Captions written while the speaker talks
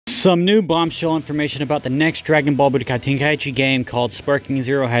Some new bombshell information about the next Dragon Ball Budokai Tenkaichi game called Sparking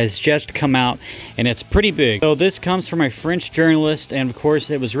Zero has just come out, and it's pretty big. So this comes from a French journalist, and of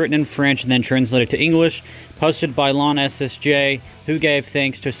course it was written in French and then translated to English, posted by Lon SSJ, who gave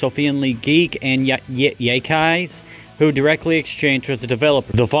thanks to Sophian Lee Geek and Yakais, who directly exchanged with the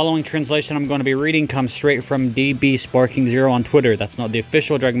developer. The following translation I'm going to be reading comes straight from DB Sparking Zero on Twitter. That's not the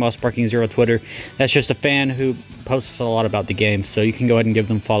official Dragon Ball Sparking Zero Twitter. That's just a fan who posts a lot about the game, so you can go ahead and give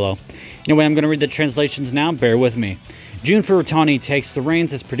them follow. Anyway, I'm going to read the translations now. Bear with me. Jun Furutani takes the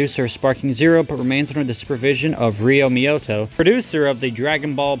reins as producer of Sparking Zero, but remains under the supervision of Ryo Miyoto, producer of the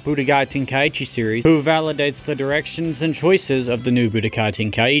Dragon Ball Budokai Tenkaichi series, who validates the directions and choices of the new Budokai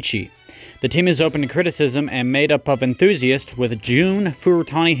Tenkaichi. The team is open to criticism and made up of enthusiasts, with Jun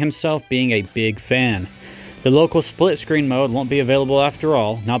Furutani himself being a big fan. The local split-screen mode won't be available after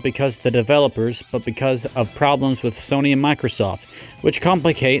all, not because of the developers, but because of problems with Sony and Microsoft, which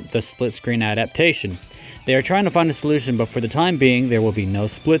complicate the split-screen adaptation. They are trying to find a solution, but for the time being, there will be no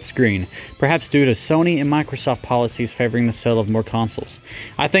split screen, perhaps due to Sony and Microsoft policies favoring the sale of more consoles.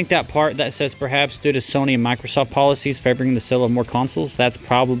 I think that part that says perhaps due to Sony and Microsoft policies favoring the sale of more consoles, that's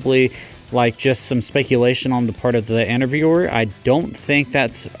probably like just some speculation on the part of the interviewer. I don't think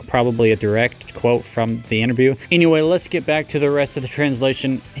that's probably a direct quote from the interview. Anyway, let's get back to the rest of the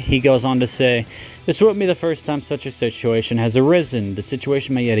translation. He goes on to say, "This won't be the first time such a situation has arisen. The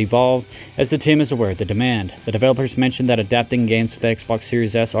situation may yet evolve, as the team is aware of the demand. The developers mentioned that adapting games for the Xbox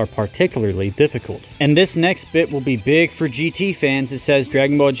Series S are particularly difficult." And this next bit will be big for GT fans. It says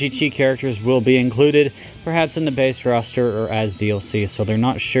Dragon Ball GT characters will be included, perhaps in the base roster or as DLC, so they're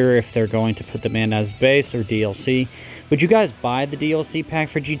not sure if they're going to put them in as base or DLC. Would you guys buy the DLC pack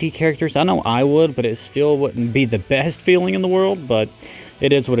for GT characters? I know I would, but it still wouldn't be the best feeling in the world, but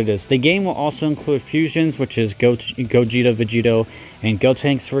it is what it is. The game will also include fusions, which is Gogeta, Vegito, and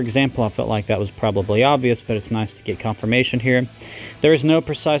Gotenks, for example. I felt like that was probably obvious, but it's nice to get confirmation here. There is no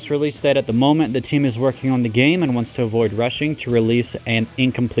precise release date at the moment. The team is working on the game and wants to avoid rushing to release an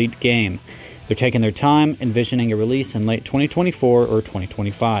incomplete game. They're taking their time, envisioning a release in late 2024 or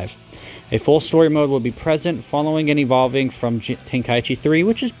 2025. A full story mode will be present, following and evolving from Tenkaichi 3,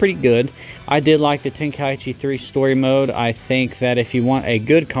 which is pretty good. I did like the Tenkaichi 3 story mode. I think that if you want a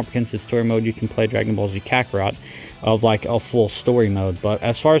good comprehensive story mode, you can play Dragon Ball Z Kakarot of like a full story mode. But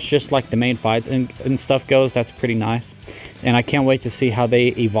as far as just like the main fights and stuff goes, that's pretty nice. And I can't wait to see how they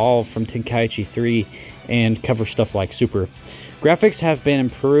evolve from Tenkaichi 3 and cover stuff like Super. Graphics have been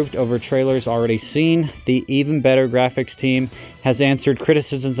improved over trailers already seen. The Even Better Graphics team has answered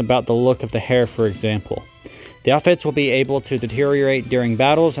criticisms about the look of the hair, for example. The outfits will be able to deteriorate during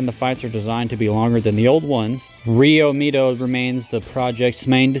battles, and the fights are designed to be longer than the old ones. Ryo Miyoto remains the project's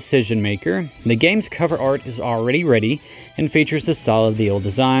main decision maker. The game's cover art is already ready and features the style of the old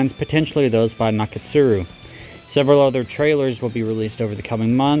designs, potentially those by Nakatsuru. Several other trailers will be released over the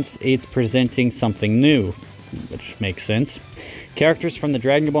coming months, each presenting something new, which makes sense. Characters from the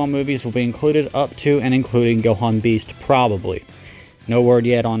Dragon Ball movies will be included up to and including Gohan Beast, probably. No word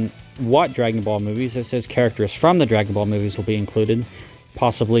yet on what Dragon Ball movies. It says characters from the Dragon Ball movies will be included.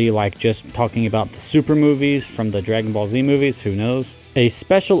 Possibly like just talking about the Super movies from the Dragon Ball Z movies, who knows. A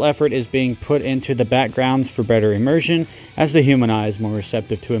special effort is being put into the backgrounds for better immersion, as the human eye is more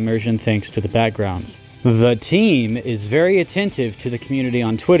receptive to immersion thanks to the backgrounds. The team is very attentive to the community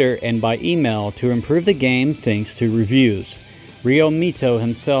on Twitter and by email to improve the game thanks to reviews. Ryo Miyoto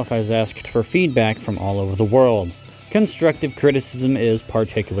himself has asked for feedback from all over the world. Constructive criticism is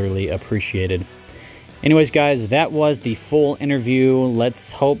particularly appreciated. Anyways, guys, that was the full interview.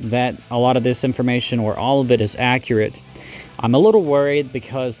 Let's hope that a lot of this information, or all of it, is accurate. I'm a little worried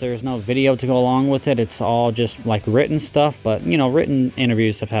because there's no video to go along with it. It's all just like written stuff, but you know, written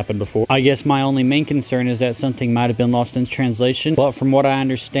interviews have happened before. I guess my only main concern is that something might have been lost in translation, but from what I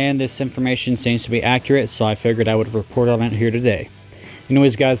understand, this information seems to be accurate, so I figured I would report on it here today.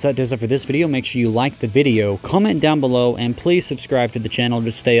 Anyways, guys, that does it for this video. Make sure you like the video, comment down below, and please subscribe to the channel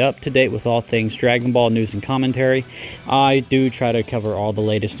to stay up to date with all things Dragon Ball news and commentary. I do try to cover all the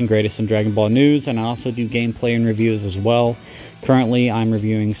latest and greatest in Dragon Ball news, and I also do gameplay and reviews as well. Currently, I'm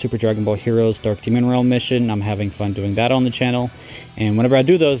reviewing Super Dragon Ball Heroes Dark Demon Realm mission. I'm having fun doing that on the channel. And whenever I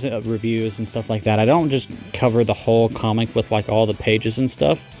do those reviews and stuff like that, I don't just cover the whole comic with like all the pages and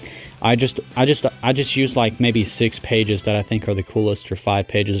stuff. I just use like maybe 6 pages that I think are the coolest, or 5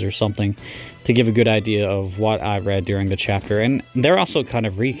 pages or something, to give a good idea of what I read during the chapter. And they're also kind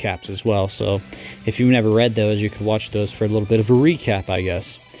of recaps as well, so if you've never read those, you could watch those for a little bit of a recap, I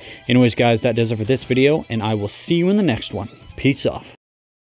guess. Anyways, guys, that does it for this video, and I will see you in the next one. Peace off.